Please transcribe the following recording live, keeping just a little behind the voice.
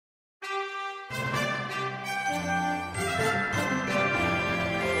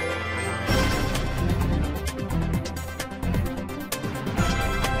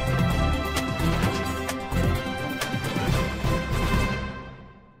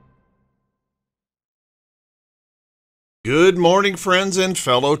Good morning, friends and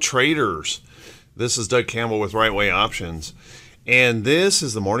fellow traders. This is Doug Campbell with Right Way Options, and this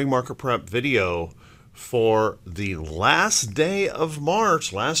is the morning market prep video for the last day of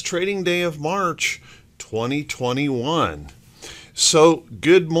March, last trading day of March 2021. So,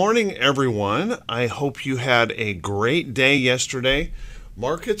 good morning, everyone. I hope you had a great day yesterday.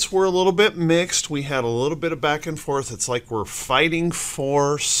 Markets were a little bit mixed. We had a little bit of back and forth. It's like we're fighting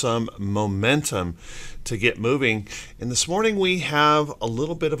for some momentum to get moving. And this morning we have a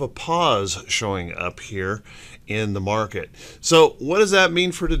little bit of a pause showing up here in the market. So what does that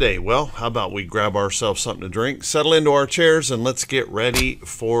mean for today? Well, how about we grab ourselves something to drink, settle into our chairs, and let's get ready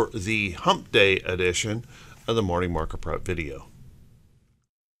for the Hump Day edition of the Morning Market Prep video.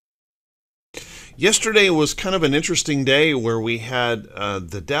 Yesterday was kind of an interesting day where we had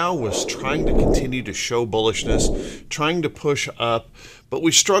the Dow was trying to continue to show bullishness, trying to push up, but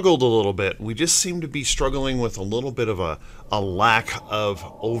we struggled a little bit. We just seemed to be struggling with a little bit of a lack of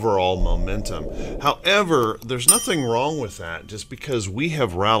overall momentum. However, there's nothing wrong with that just because we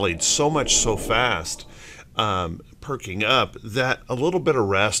have rallied so much so fast, perking up, that a little bit of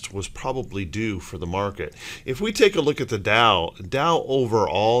rest was probably due for the market. If we take a look at the Dow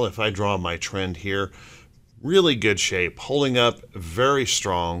overall, if I draw my trend here, really good shape, holding up very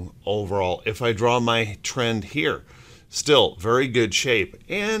strong overall. If I draw my trend here, still very good shape,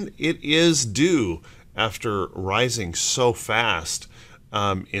 and it is due after rising so fast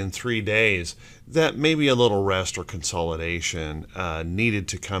in 3 days that maybe a little rest or consolidation needed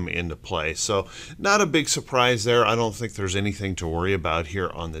to come into play. So not a big surprise there. I don't think there's anything to worry about here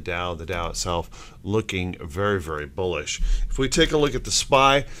on the Dow. The Dow itself looking very, very bullish. If we take a look at the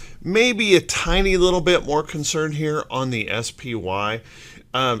SPY, maybe a tiny little bit more concern here on the SPY.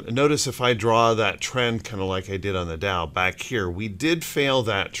 Notice if I draw that trend kind of like I did on the Dow back here, we did fail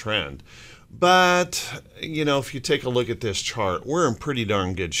that trend. But, you know, if you take a look at this chart, we're in pretty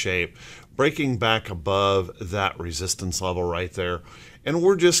darn good shape, breaking back above that resistance level right there. And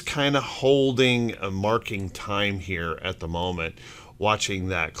we're just kind of holding, marking time here at the moment, watching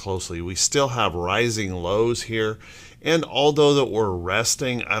that closely. We still have rising lows here. And although that we're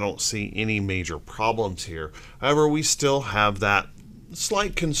resting, I don't see any major problems here. However, we still have that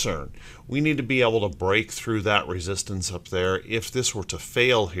slight concern. We need to be able to break through that resistance up there. If this were to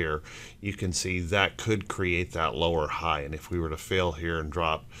fail here, you can see that could create that lower high. And if we were to fail here and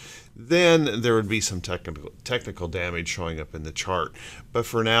drop, then there would be some technical damage showing up in the chart. But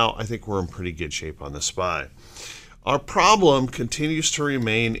for now, I think we're in pretty good shape on the SPY. Our problem continues to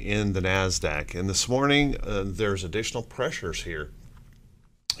remain in the NASDAQ. And this morning, there's additional pressures here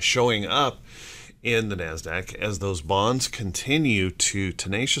showing up in the NASDAQ as those bonds continue to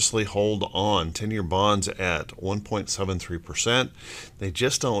tenaciously hold on. 10-year bonds at 1.73%. They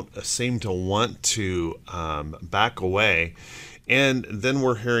just don't seem to want to back away. And then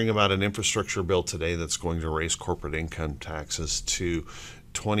we're hearing about an infrastructure bill today that's going to raise corporate income taxes to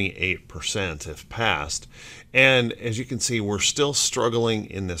 28% if passed. And as you can see, we're still struggling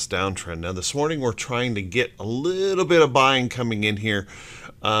in this downtrend. Now this morning we're trying to get a little bit of buying coming in here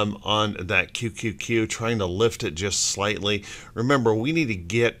on that QQQ, trying to lift it just slightly. Remember, we need to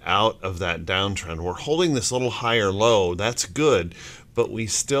get out of that downtrend. We're holding this little higher low. That's good, but we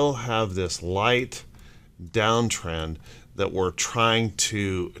still have this light downtrend that we're trying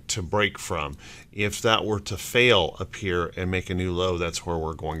to break from. If that were to fail up here and make a new low, that's where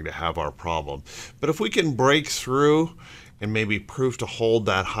we're going to have our problem. But if we can break through and maybe prove to hold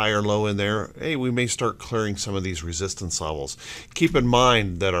that higher low in there, hey, we may start clearing some of these resistance levels. Keep in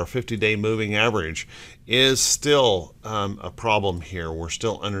mind that our 50-day moving average is still a problem here. We're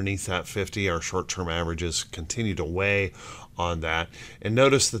still underneath that 50. Our short-term averages continue to weigh on that. And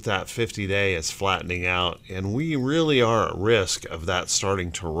notice that that 50-day is flattening out, and we really are at risk of that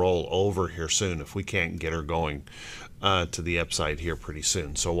starting to roll over here soon if we can't get her going to the upside here pretty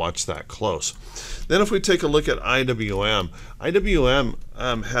soon. So watch that close. Then if we take a look at IWM,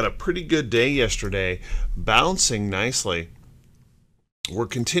 IWM had a pretty good day yesterday, bouncing nicely. We're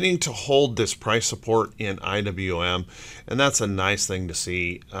continuing to hold this price support in IWM, and that's a nice thing to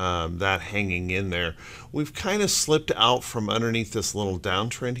see, that hanging in there. We've kind of slipped out from underneath this little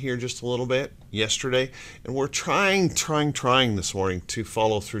downtrend here just a little bit yesterday, and we're trying this morning to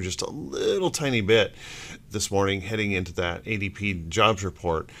follow through just a little tiny bit this morning heading into that ADP jobs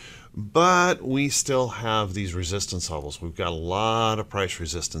report. But we still have these resistance levels. We've got a lot of price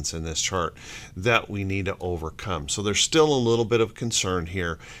resistance in this chart that we need to overcome. So there's still a little bit of concern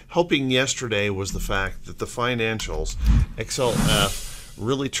here. Helping yesterday was the fact that the financials, XLF,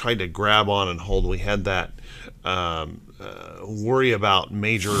 really tried to grab on and hold. We had that worry about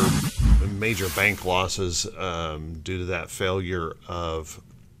major major bank losses due to that failure of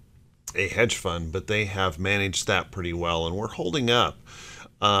a hedge fund, but they have managed that pretty well, and we're holding up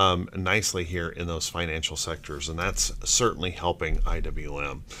nicely here in those financial sectors, and that's certainly helping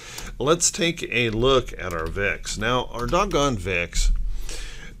IWM. Let's take a look at our VIX. Now, our doggone VIX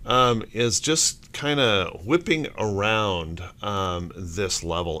is just kind of whipping around this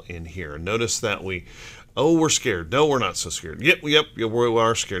level in here. Notice that we're scared. No, we're not so scared. Yep, we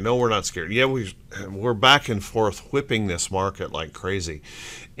are scared. No, we're not scared. Yeah, we're back and forth whipping this market like crazy.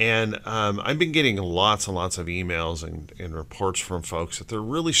 And I've been getting lots and lots of emails and reports from folks that they're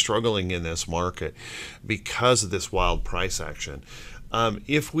really struggling in this market because of this wild price action.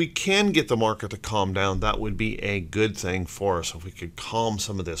 If we can get the market to calm down, that would be a good thing for us if we could calm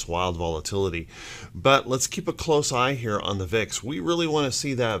some of this wild volatility. But let's keep a close eye here on the VIX. We really want to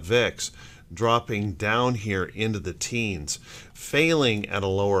see that VIX dropping down here into the teens, failing at a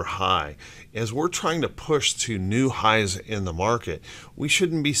lower high. As we're trying to push to new highs in the market, we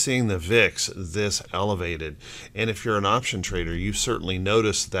shouldn't be seeing the VIX this elevated. And if you're an option trader, you certainly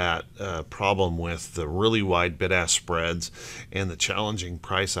noticed that problem with the really wide bid-ask spreads and the challenging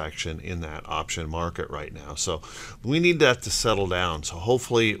price action in that option market right now. So we need that to settle down. So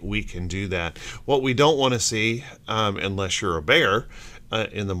hopefully we can do that. What we don't want to see, unless you're a bear,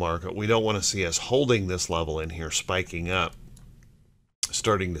 in the market, we don't want to see us holding this level in here, spiking up,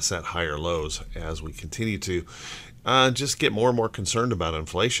 starting to set higher lows as we continue to just get more and more concerned about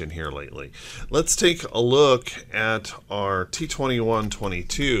inflation here lately. Let's take a look at our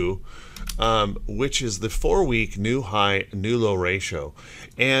T2122, which is the 4-week new high, new low ratio.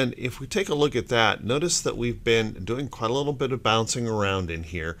 And if we take a look at that, notice that we've been doing quite a little bit of bouncing around in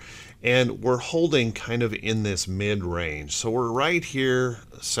here, and we're holding kind of in this mid-range. So we're right here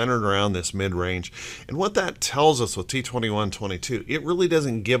centered around this mid-range. And what that tells us with T2122, it really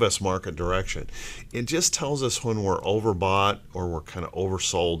doesn't give us market direction. It just tells us when we're overbought or we're kind of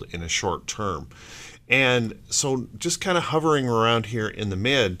oversold in a short term. And so just kind of hovering around here in the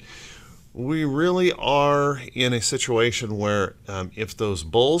mid, we really are in a situation where if those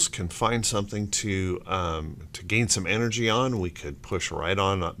bulls can find something to gain some energy on, we could push right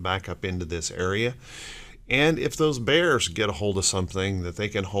on back up into this area. And if those bears get a hold of something that they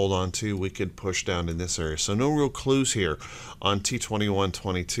can hold on to, we could push down in this area. So no real clues here on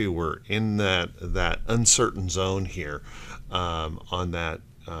T2122. We're in that uncertain zone here on that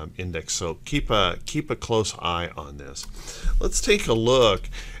index. So keep a close eye on this. Let's take a look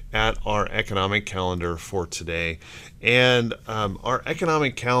at our economic calendar for today. And our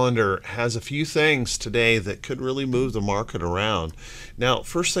economic calendar has a few things today that could really move the market around. Now,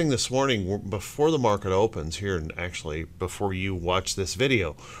 first thing this morning, before the market opens here, and actually before you watch this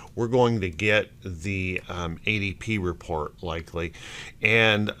video, we're going to get the ADP report likely,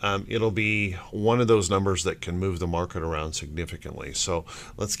 and it'll be one of those numbers that can move the market around significantly. So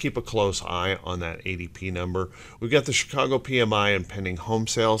let's keep a close eye on that ADP number. We've got the Chicago PMI and pending home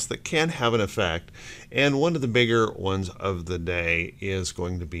sales that can have an effect, and one of the bigger ones of the day is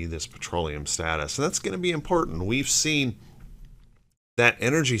going to be this petroleum status, and that's going to be important. We've seen that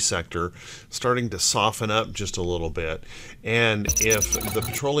energy sector starting to soften up just a little bit, and if the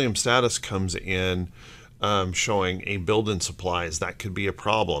petroleum status comes in showing a build in supplies, that could be a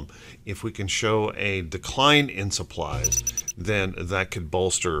problem. If we can show a decline in supplies, then that could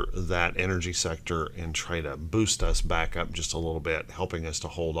bolster that energy sector and try to boost us back up just a little bit, helping us to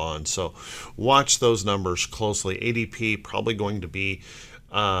hold on. So watch those numbers closely. ADP probably going to be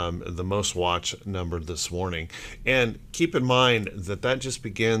the most watched number this morning. And keep in mind that that just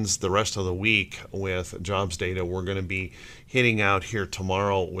begins the rest of the week with jobs data. We're going to be hitting out here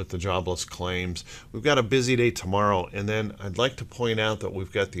tomorrow with the jobless claims. We've got a busy day tomorrow, and then I'd like to point out that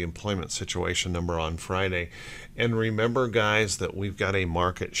we've got the employment situation number on Friday. And remember, guys, that we've got a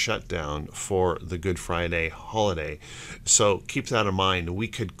market shutdown for the Good Friday holiday. So keep that in mind. We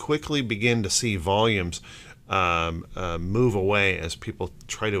could quickly begin to see volumes move away as people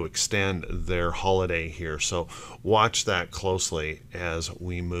try to extend their holiday here. So watch that closely as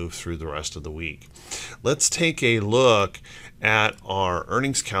we move through the rest of the week. Let's take a look at our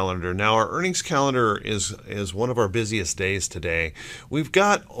earnings calendar. Now, our earnings calendar is one of our busiest days today. We've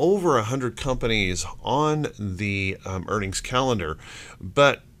got over 100 companies on the earnings calendar,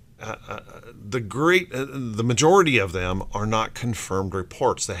 but the majority of them are not confirmed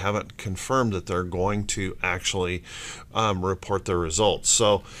reports. They haven't confirmed that they're going to actually report their results.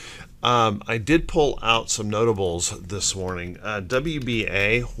 So I did pull out some notables this morning.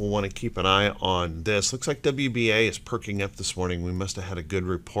 WBA, we'll want to keep an eye on this. Looks like WBA is perking up this morning. We must have had a good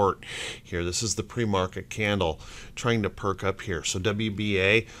report here. This is the pre-market candle trying to perk up here. So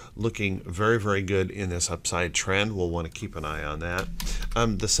WBA looking very, very good in this upside trend. We'll want to keep an eye on that.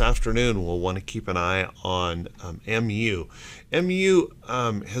 This afternoon, we'll want to keep an eye on MU. MU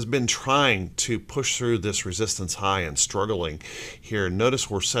has been trying to push through this resistance high and struggling here. Notice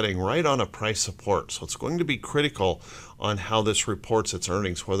we're setting right on a price support, so it's going to be critical on how this reports its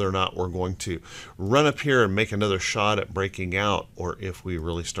earnings, whether or not we're going to run up here and make another shot at breaking out, or if we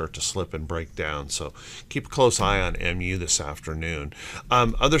really start to slip and break down. So keep a close eye on MU this afternoon.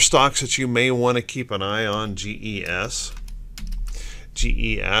 Other stocks that you may want to keep an eye on, GES.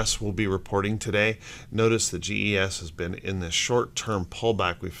 GES will be reporting today. Notice that GES has been in this short-term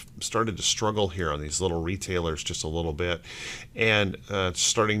pullback. We've started to struggle here on these little retailers just a little bit, and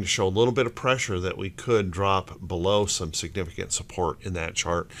starting to show a little bit of pressure that we could drop below some significant support in that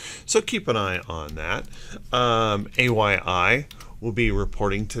chart. So keep an eye on that. AYI will be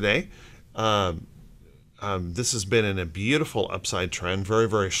reporting today. This has been in a beautiful upside trend, very,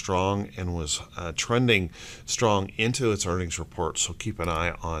 very strong, and was trending strong into its earnings report. So keep an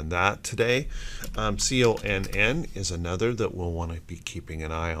eye on that today. CONN is another that we'll want to be keeping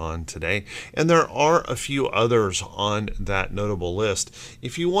an eye on today. And there are a few others on that notable list.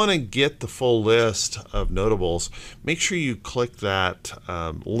 If you want to get the full list of notables, make sure you click that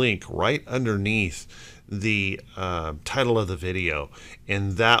link right underneath the title of the video,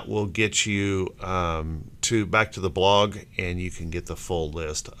 and that will get you back to the blog, and you can get the full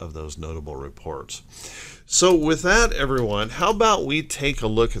list of those notable reports. So with that, everyone, how about we take a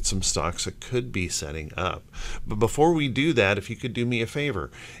look at some stocks that could be setting up? But before we do that, if you could do me a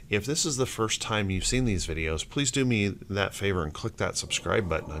favor, if this is the first time you've seen these videos, please do me that favor and click that subscribe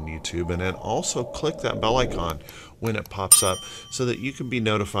button on YouTube, and then also click that bell icon when it pops up so that you can be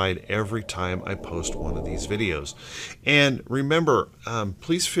notified every time I post one of these videos. And remember,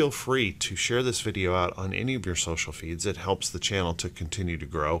 please feel free to share this video out on any of your social feeds. It helps the channel to continue to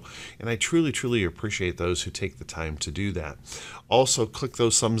grow, and I truly, truly appreciate those who take the time to do that. Also, click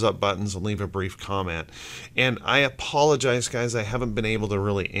those thumbs up buttons and leave a brief comment. And I apologize, guys, I haven't been able to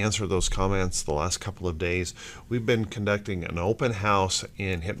really answer those comments the last couple of days. We've been conducting an open house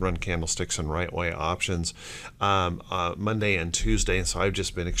in hit and run candlesticks and right way options Monday and Tuesday, and so I've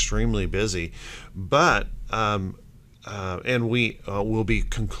just been extremely busy. But and we will be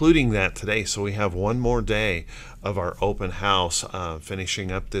concluding that today, so we have one more day of our open house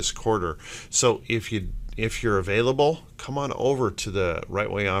finishing up this quarter. So if you're available, come on over to the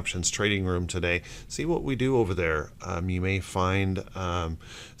Right Way Options trading room today. See what we do over there. You may find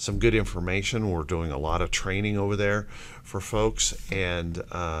some good information. We're doing a lot of training over there for folks, and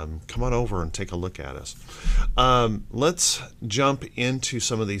come on over and take a look at us. Let's jump into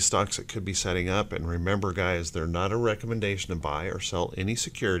some of these stocks that could be setting up. And remember, guys, they're not a recommendation to buy or sell any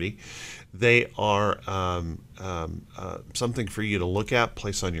security. They are something for you to look at,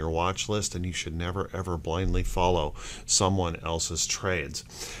 place on your watch list, and you should never ever blindly follow someone else's trades.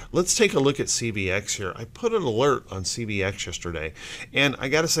 Let's take a look at CVX here. I put an alert on CVX yesterday, and I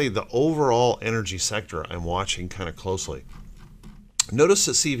got to say the overall energy sector I'm watching kind of closely. Notice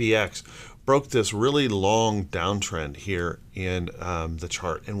that CVX broke this really long downtrend here in the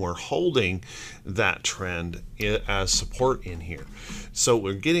chart, and we're holding that trend as support in here. So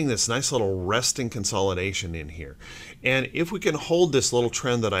we're getting this nice little resting consolidation in here, and if we can hold this little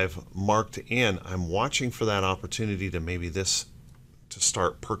trend that I've marked in, I'm watching for that opportunity to maybe to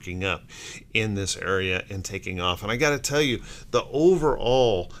start perking up in this area and taking off. And I got to tell you, the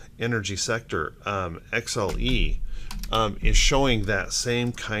overall energy sector, XLE, is showing that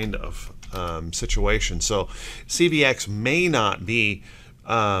same kind of situation. So CVX may not be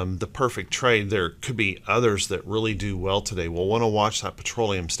the perfect trade. There could be others that really do well today. We'll want to watch that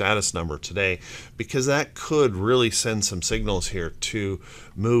petroleum status number today, because that could really send some signals here to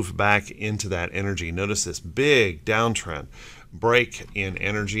move back into that energy. Notice this big downtrend break in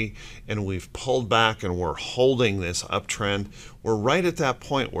energy, and we've pulled back and we're holding this uptrend. We're right at that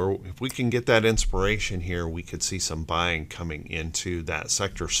point where if we can get that inspiration here, we could see some buying coming into that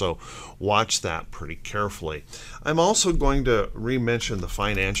sector. So watch that pretty carefully. I'm also going to re-mention the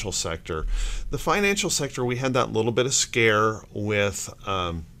financial sector. The financial sector, we had that little bit of scare with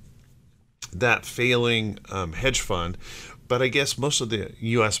that failing hedge fund. But I guess most of the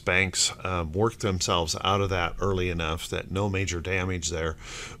U.S. banks worked themselves out of that early enough that no major damage there.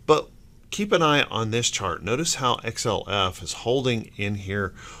 But keep an eye on this chart. Notice how XLF is holding in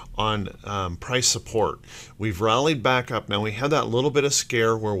here on price support. We've rallied back up. Now we had that little bit of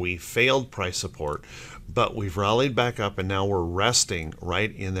scare where we failed price support, but we've rallied back up and now we're resting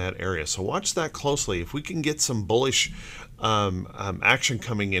right in that area. So watch that closely. If we can get some bullish action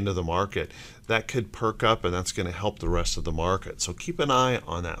coming into the market, that could perk up and that's going to help the rest of the market. So keep an eye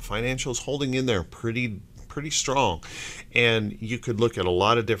on that. Financials holding in there pretty strong. And you could look at a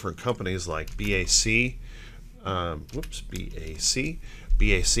lot of different companies like BAC,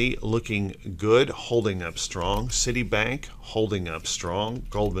 BAC looking good, holding up strong. Citibank holding up strong.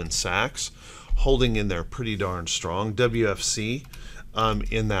 Goldman Sachs holding in there pretty darn strong. WFC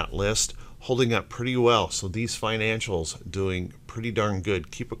in that list holding up pretty well. So these financials doing pretty darn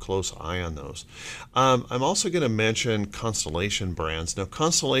good. Keep a close eye on those. I'm also going to mention Constellation Brands. Now,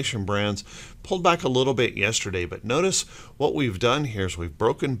 Constellation Brands pulled back a little bit yesterday, but notice what we've done here is we've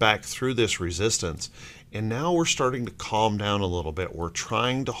broken back through this resistance, and now we're starting to calm down a little bit. We're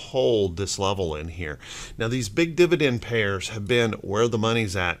trying to hold this level in here. Now, these big dividend payers have been where the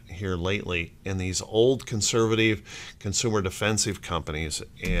money's at here lately, and these old conservative consumer defensive companies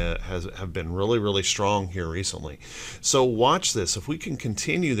have been really strong here recently. So watch this. If we can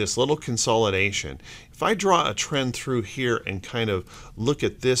continue this little consolidation, if I draw a trend through here and kind of look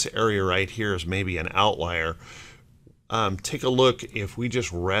at this area right here as maybe an outlier, take a look. If we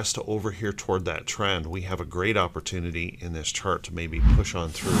just rest over here toward that trend, we have a great opportunity in this chart to maybe push on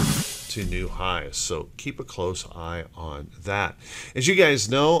through to new highs. So keep a close eye on that. As you guys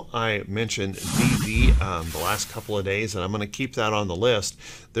know, I mentioned DD the last couple of days, and I'm going to keep that on the list.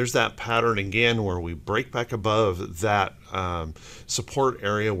 There's that pattern again where we break back above that support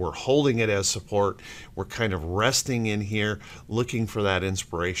area. We're holding it as support. We're kind of resting in here, looking for that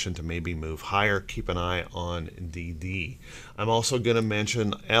inspiration to maybe move higher. Keep an eye on DD. I'm also going to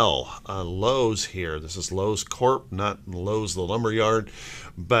mention Lowe's here. This is Lowe's Corp, not Lowe's the lumberyard,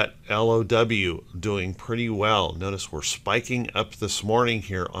 but LOW doing pretty well. Notice we're spiking up this morning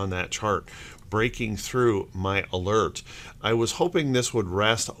here on that chart, breaking through my alert. I was hoping this would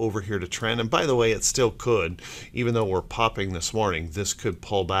rest over here to trend, and by the way, it still could. Even though we're popping this morning, this could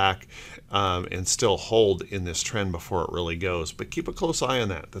pull back and still hold in this trend before it really goes. But keep a close eye on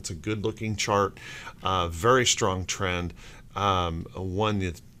that. That's a good looking chart, very strong trend.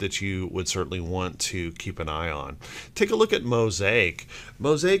 One that you would certainly want to keep an eye on. Take a look at Mosaic.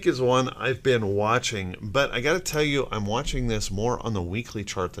 Mosaic is one I've been watching, but I got to tell you, I'm watching this more on the weekly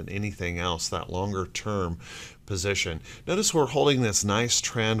chart than anything else, that longer term position. Notice we're holding this nice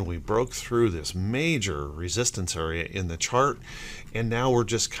trend. We broke through this major resistance area in the chart, and now we're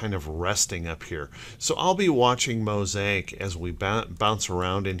just kind of resting up here. So I'll be watching Mosaic as we bounce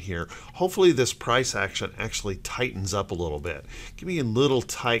around in here. Hopefully this price action actually tightens up a little bit. Give me a little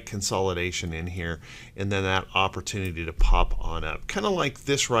tight consolidation in here, and then that opportunity to pop on up. Kind of like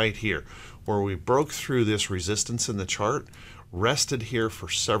this right here, where we broke through this resistance in the chart, rested here for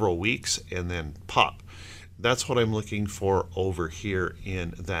several weeks, and then pop. That's what I'm looking for over here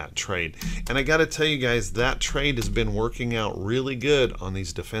in that trade. And I got to tell you guys, that trade has been working out really good on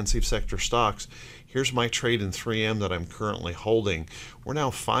these defensive sector stocks. Here's my trade in 3M that I'm currently holding. We're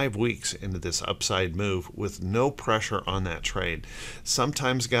now 5 weeks into this upside move with no pressure on that trade.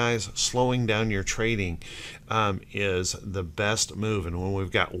 Sometimes, guys, slowing down your trading is the best move. And when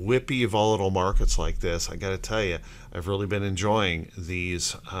we've got whippy, volatile markets like this, I got to tell you, I've really been enjoying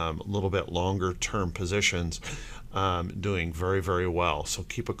these little bit longer term positions doing very well. So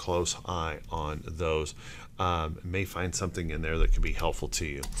keep a close eye on those. May find something in there that could be helpful to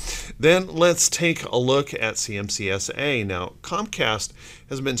you. Then let's take a look at CMCSA. Now, Comcast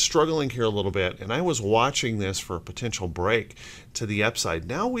has been struggling here a little bit, and I was watching this for a potential break to the upside.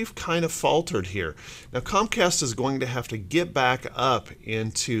 Now we've kind of faltered here. Now Comcast is going to have to get back up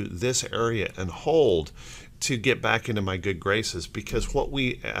into this area and hold to get back into my good graces, because what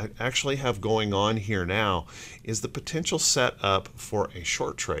we actually have going on here now is the potential setup for a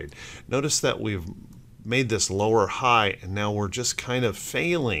short trade. Notice that we've made this lower high, and now we're just kind of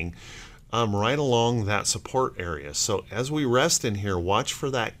failing right along that support area. So as we rest in here, watch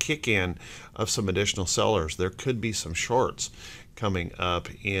for that kick in of some additional sellers. There could be some shorts coming up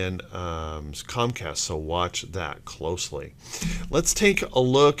in Comcast, so watch that closely. Let's take a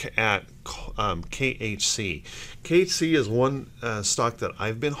look at KHC. KHC is one stock that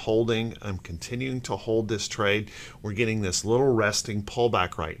I've been holding. I'm continuing to hold this trade. We're getting this little resting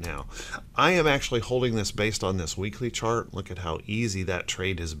pullback right now. I am actually holding this based on this weekly chart. Look at how easy that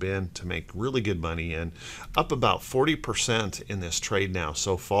trade has been to make really good money in. Up about 40% in this trade now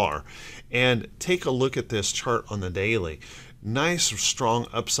so far. And take a look at this chart on the daily. Nice, strong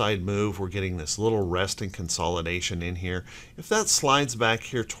upside move. We're getting this little rest and consolidation in here. If that slides back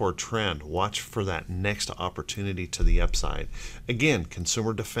here toward trend, watch for that next opportunity to the upside. Again,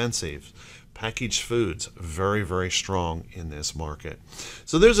 consumer defensive. Packaged foods, very, very strong in this market.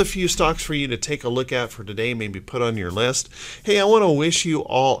 So there's a few stocks for you to take a look at for today, maybe put on your list. Hey, I want to wish you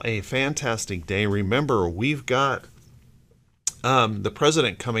all a fantastic day. Remember, we've got the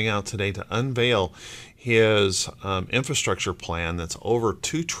president coming out today to unveil his infrastructure plan that's over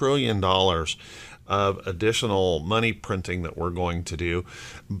 $2 trillion of additional money printing that we're going to do.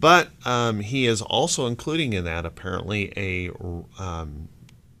 But he is also including in that apparently a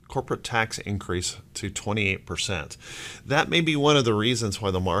corporate tax increase to 28%. That may be one of the reasons why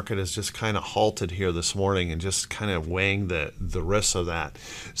the market is just kind of halted here this morning and just kind of weighing the risks of that.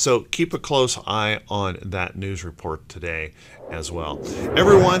 So keep a close eye on that news report today as well.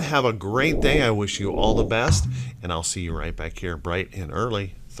 Everyone, have a great day. I wish you all the best, and I'll see you right back here bright and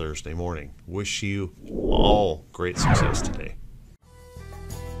early Thursday morning. Wish you all great success today.